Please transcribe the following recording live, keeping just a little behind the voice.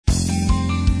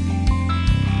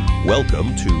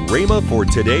Welcome to Rhema for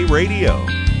Today Radio.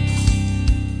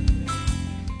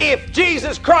 If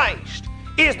Jesus Christ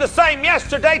is the same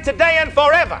yesterday, today, and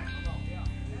forever,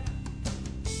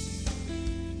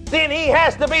 then He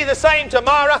has to be the same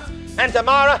tomorrow, and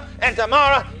tomorrow, and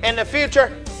tomorrow, in the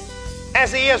future,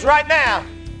 as He is right now,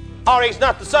 or He's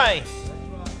not the same.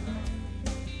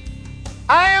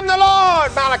 I am the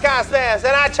Lord, Malachi says,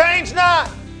 and I change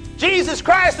not. Jesus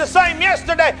Christ the same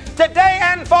yesterday, today,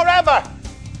 and forever.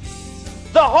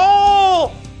 The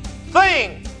whole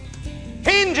thing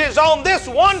hinges on this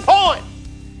one point.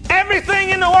 Everything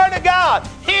in the Word of God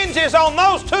hinges on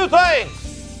those two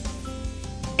things.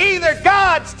 Either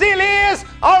God still is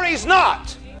or He's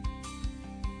not.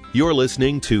 You're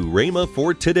listening to Rhema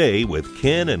for Today with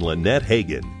Ken and Lynette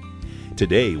Hagin.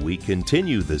 Today we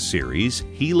continue the series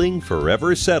Healing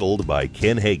Forever Settled by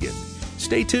Ken Hagin.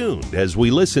 Stay tuned as we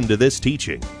listen to this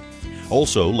teaching.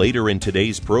 Also, later in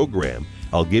today's program,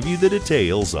 I'll give you the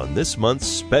details on this month's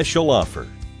special offer.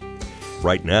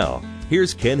 Right now,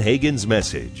 here's Ken Hagin's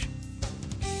message.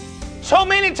 So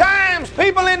many times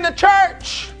people in the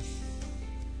church,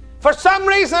 for some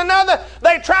reason or another,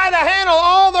 they try to handle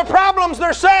all the problems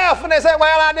themselves, and they say,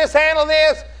 well, I just handle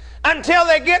this until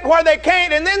they get where they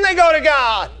can't, and then they go to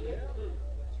God.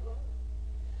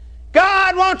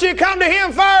 God wants you to come to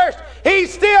Him first.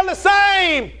 He's still the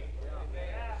same.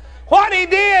 What He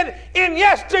did in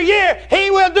yesteryear,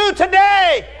 He will do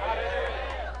today.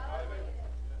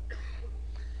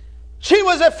 She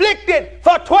was afflicted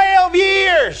for 12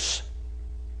 years.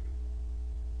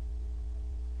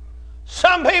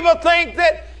 Some people think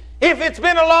that if it's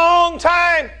been a long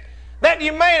time, that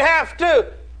you may have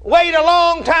to wait a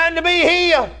long time to be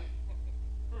healed.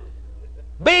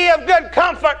 Be of good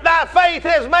comfort, thy faith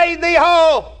has made thee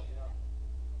whole.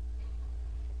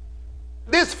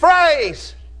 This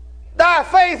phrase, thy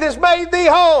faith has made thee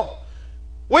whole,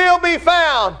 will be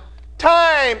found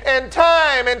time and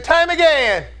time and time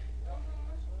again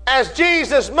as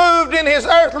Jesus moved in His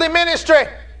earthly ministry.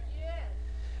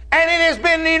 And it has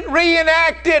been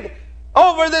reenacted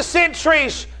over the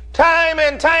centuries, time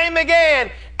and time again,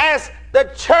 as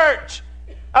the church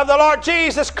of the Lord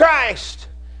Jesus Christ,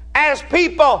 as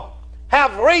people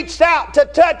have reached out to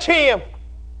touch Him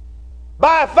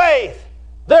by faith,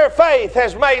 their faith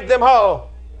has made them whole.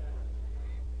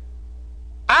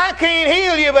 I can't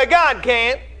heal you, but God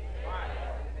can.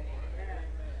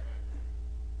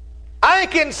 I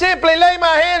can simply lay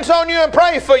my hands on you and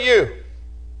pray for you.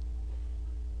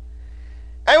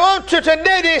 I want you to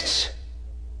notice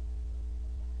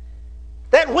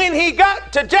that when he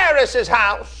got to Jairus'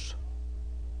 house,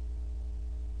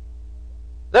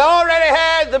 they already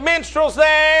had the minstrels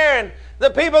there and the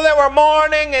people that were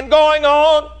mourning and going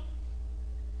on.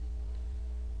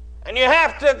 And you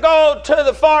have to go to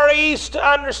the Far East to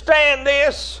understand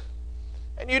this.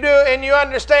 And you do, and you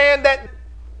understand that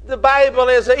the Bible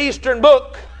is an Eastern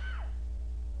book.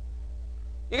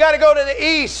 You got to go to the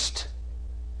East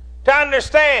to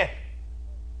understand.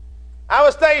 I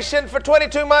was stationed for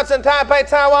 22 months in Taipei,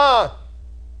 Taiwan.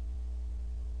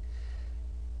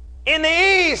 In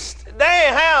the East, they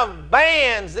have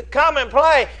bands that come and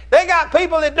play. They got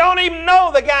people that don't even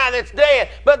know the guy that's dead,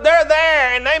 but they're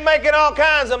there and they making all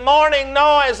kinds of mourning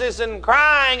noises and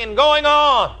crying and going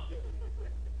on.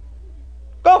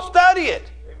 Go study it.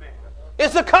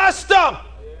 It's a custom.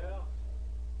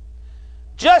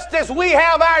 Just as we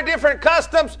have our different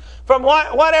customs from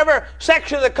whatever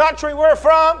section of the country we're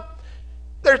from,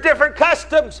 there's different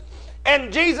customs.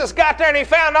 And Jesus got there and He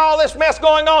found all this mess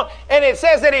going on. And it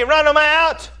says that He run them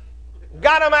out,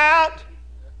 got them out,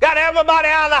 got everybody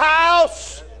out of the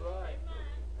house.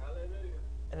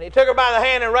 And He took her by the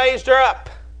hand and raised her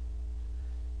up.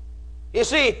 You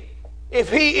see,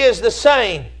 if He is the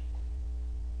same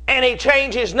and He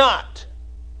changes not,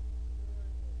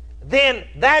 then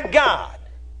that God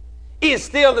is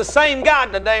still the same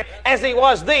God today as He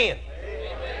was then.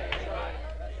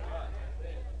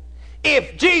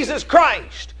 If Jesus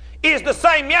Christ is the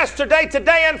same yesterday,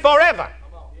 today, and forever,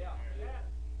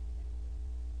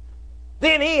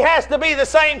 then He has to be the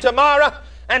same tomorrow,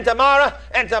 and tomorrow,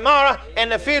 and tomorrow, in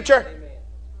the future,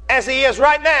 as He is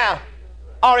right now,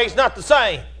 or He's not the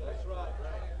same.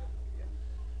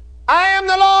 I am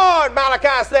the Lord,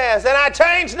 Malachi says, and I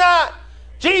change not.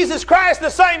 Jesus Christ the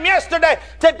same yesterday,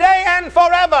 today, and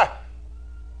forever.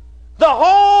 The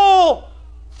whole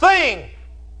thing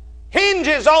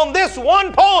hinges on this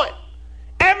one point.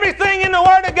 Everything in the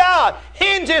Word of God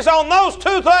hinges on those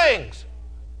two things.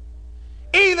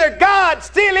 Either God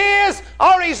still is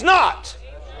or He's not.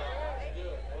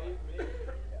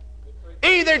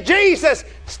 Either Jesus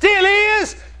still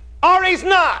is or He's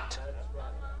not.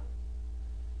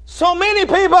 So many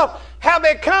people have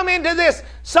become into this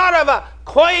sort of a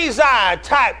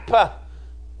quasi-type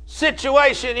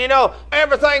situation. You know,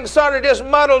 everything's sort of just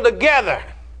muddled together.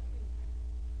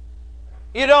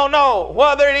 You don't know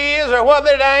whether it is or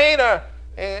whether it ain't.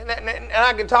 And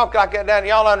I can talk like that down.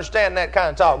 Y'all understand that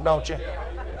kind of talk, don't you?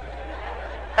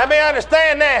 Let me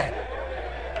understand that.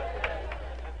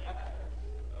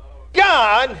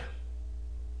 God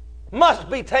must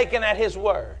be taken at His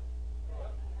word.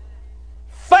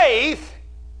 Faith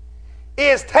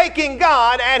is taking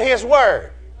God at His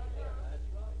word.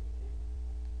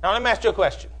 Now let me ask you a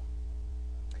question.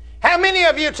 How many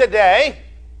of you today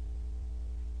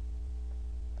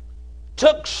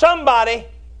took somebody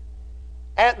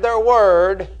at their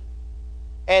word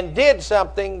and did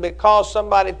something because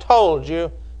somebody told you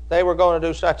they were going to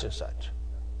do such and such?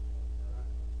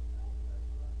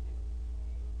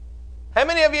 How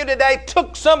many of you today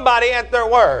took somebody at their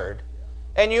word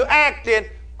and you acted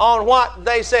on what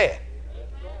they said?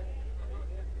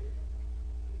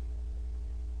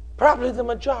 Probably the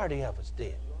majority of us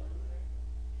did.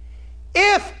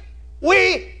 If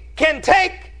we can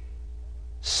take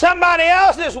somebody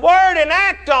else's word and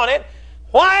act on it,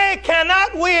 why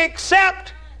cannot we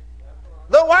accept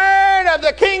the word of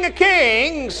the King of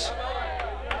Kings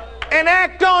and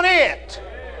act on it?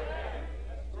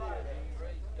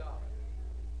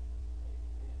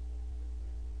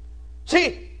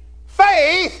 See,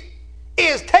 faith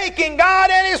is taking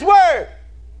God at His word.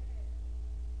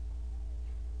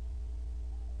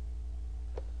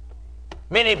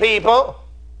 Many people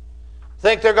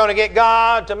think they're going to get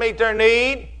God to meet their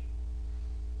need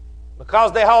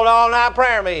because they hold all-night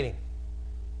prayer meeting.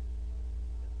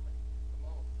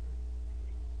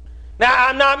 Now,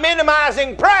 I'm not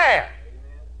minimizing prayer.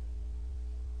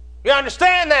 You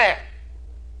understand that?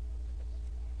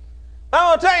 I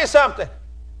want to tell you something.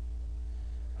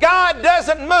 God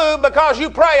doesn't move because you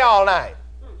pray all night.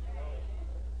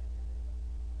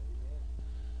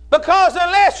 Because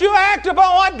unless you act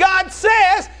upon what God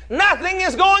says, nothing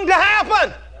is going to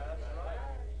happen.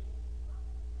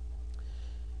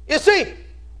 You see,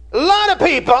 a lot of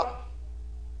people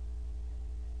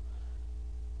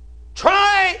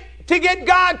try to get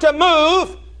God to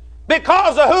move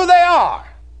because of who they are.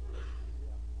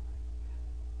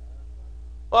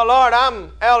 Well, Lord,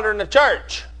 I'm elder in the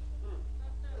church.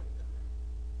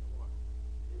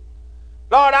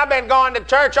 Lord, I've been going to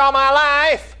church all my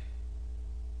life.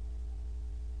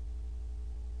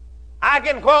 I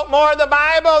can quote more of the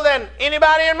Bible than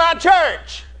anybody in my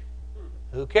church.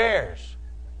 Who cares?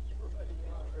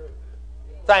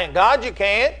 Thank God you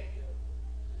can.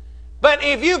 But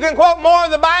if you can quote more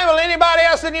of the Bible than anybody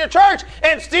else in your church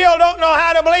and still don't know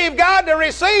how to believe God to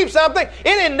receive something, it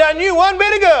ain't done you one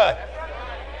bit of good.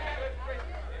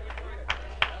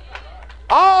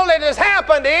 All that has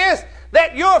happened is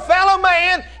that your fellow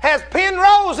man has pinned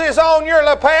roses on your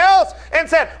lapels and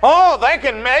said, oh, they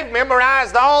can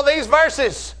memorize all these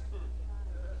verses.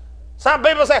 Some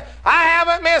people say, I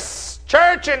haven't missed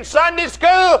church and Sunday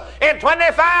school in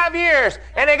 25 years.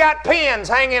 And they got pins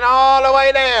hanging all the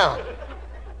way down.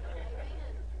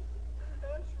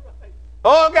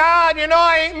 Oh, God, you know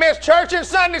I ain't missed church and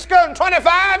Sunday school in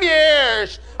 25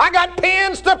 years. I got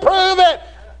pins to prove it.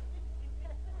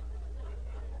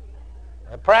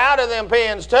 I'm proud of them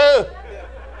pins too.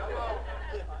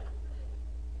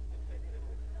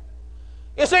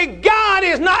 You see, God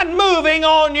is not moving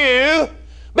on you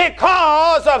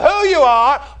because of who you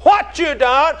are, what you've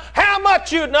done, how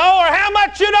much you know, or how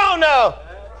much you don't know.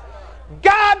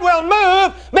 God will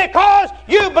move because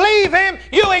you believe Him,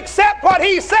 you accept what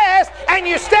He says, and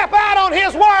you step out on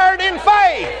His word in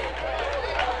faith.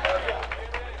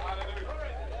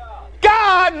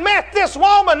 God met this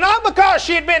woman not because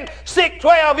she had been sick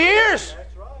 12 years.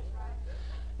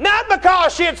 Not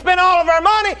because she had spent all of her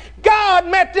money. God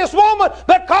met this woman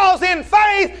because in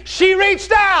faith she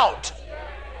reached out.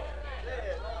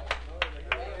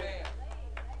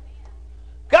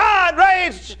 God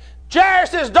raised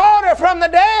Jairus' daughter from the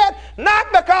dead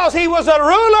not because he was a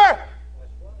ruler,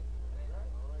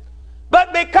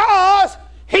 but because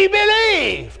he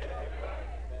believed.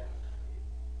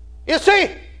 You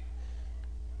see,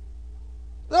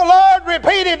 the Lord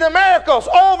repeated the miracles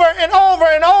over and over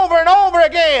and over and over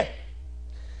again.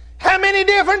 How many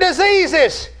different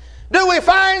diseases do we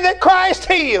find that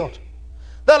Christ healed?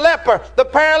 The leper, the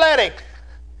paralytic,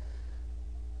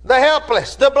 the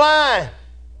helpless, the blind,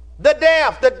 the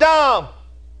deaf, the dumb,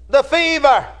 the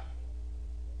fever,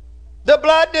 the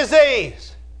blood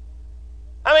disease.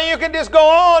 I mean, you can just go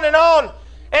on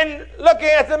and look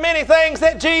at the many things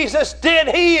that Jesus did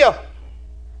heal.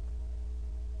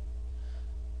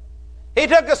 He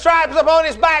took the stripes upon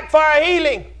his back for our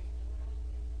healing.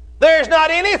 There's not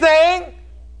anything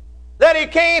that he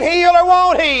can't heal or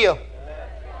won't heal.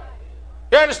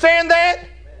 You understand that?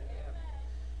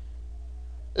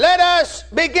 Let us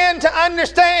begin to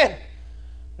understand,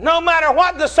 no matter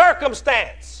what the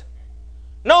circumstance,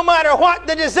 no matter what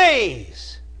the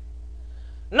disease,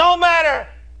 no matter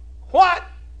what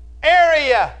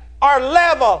area or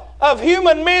level of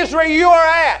human misery you are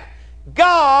at,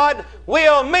 God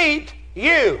will meet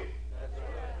you.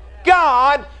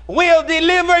 God will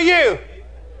deliver you.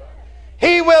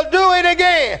 He will do it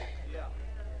again.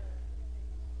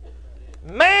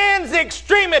 Man's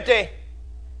extremity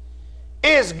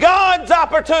is God's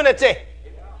opportunity.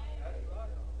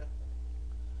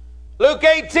 Luke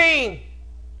 18,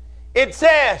 it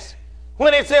says,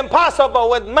 when it's impossible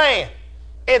with man,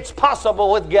 it's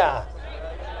possible with God.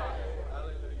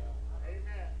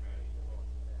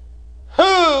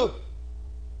 Who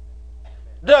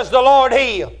does the Lord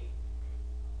heal?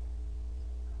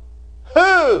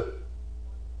 Who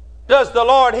does the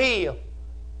Lord heal?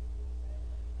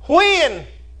 When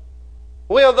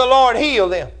will the Lord heal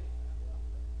them?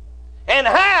 And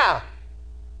how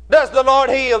does the Lord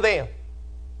heal them?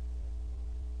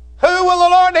 Who will the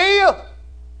Lord heal?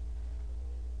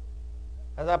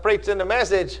 As I preached in the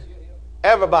message,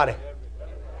 everybody.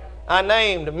 I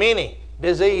named many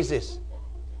diseases.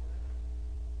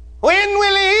 When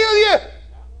will He heal you?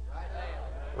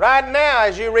 Right now,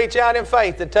 as you reach out in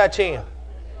faith to touch Him.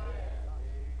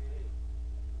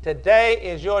 Today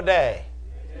is your day.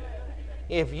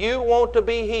 If you want to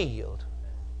be healed,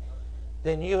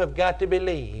 then you have got to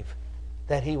believe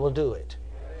that He will do it.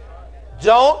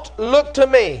 Don't look to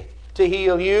me to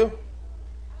heal you.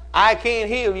 I can't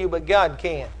heal you, but God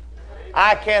can.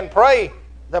 I can pray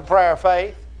the prayer of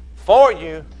faith for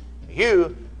you.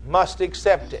 You must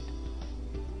accept it.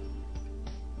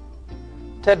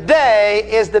 Today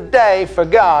is the day for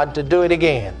God to do it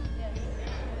again.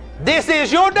 This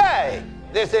is your day.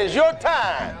 This is your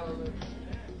time.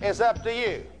 It's up to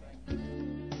you.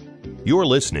 You're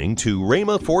listening to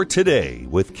Rhema for Today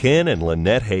with Ken and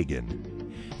Lynette Hagin.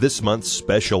 This month's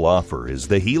special offer is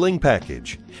the Healing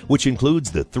Package, which includes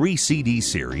the 3 CD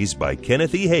series by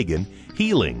Kenneth E. Hagin,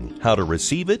 Healing, How to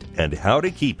Receive It and How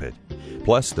to Keep It,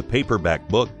 plus the paperback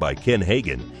book by Ken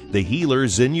Hagin, The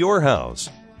Healers in Your House.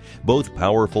 Both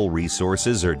powerful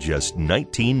resources are just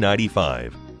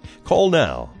 $19.95. Call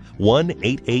now,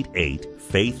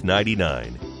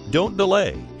 1-888-FAITH-99. Don't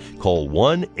delay. Call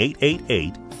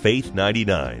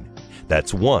 1-888-FAITH-99.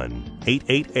 That's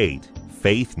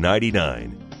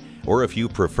 1-888-FAITH-99. Or if you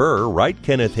prefer, write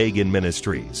Kenneth Hagin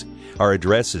Ministries. Our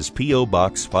address is P.O.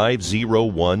 Box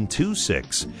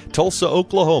 50126, Tulsa,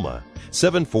 Oklahoma,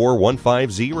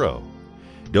 74150.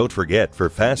 Don't forget, for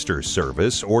faster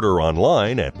service, order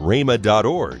online at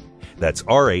rhema.org. That's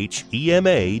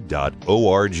RHEMA.org.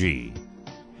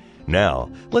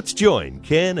 Now, let's join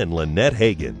Ken and Lynette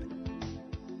Hagin.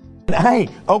 Hey,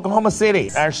 Oklahoma City,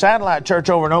 our satellite church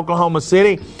over in Oklahoma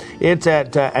City, it's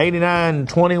at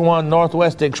 8921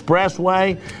 Northwest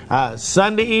Expressway,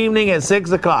 Sunday evening at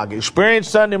 6 o'clock. Experience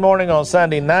Sunday morning on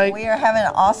Sunday night. We are having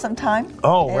an awesome time.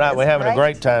 Oh, right, we're having a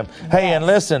great time. Hey, and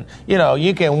listen, you know,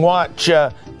 you can watch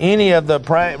any of the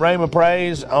Rhema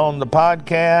Praise on the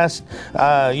podcast.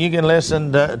 You can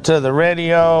listen to the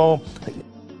radio.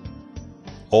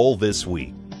 All this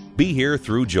week. Be here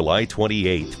through July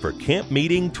 28th for Camp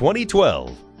Meeting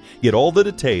 2012. Get all the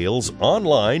details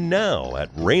online now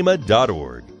at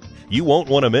rhema.org. You won't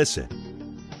want to miss it.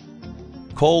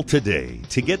 Call today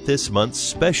to get this month's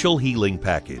special healing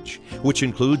package, which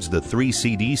includes the 3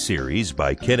 CD series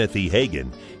by Kenneth E.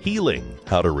 Hagin, Healing,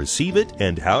 How to Receive It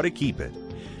and How to Keep It,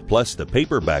 plus the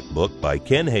paperback book by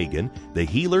Ken Hagin, The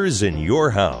Healers in Your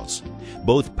House.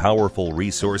 Both powerful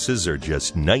resources are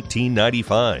just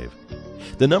 $19.95.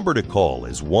 The number to call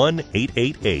is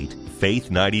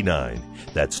 1-888-FAITH-99.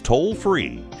 That's toll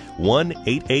free,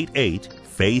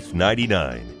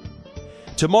 1-888-FAITH-99.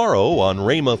 Tomorrow on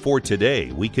Rhema for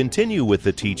Today, we continue with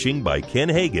the teaching by Ken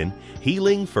Hagin,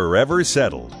 Healing Forever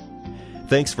Settled.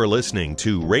 Thanks for listening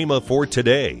to Rhema for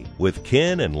Today with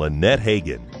Ken and Lynette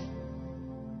Hagin.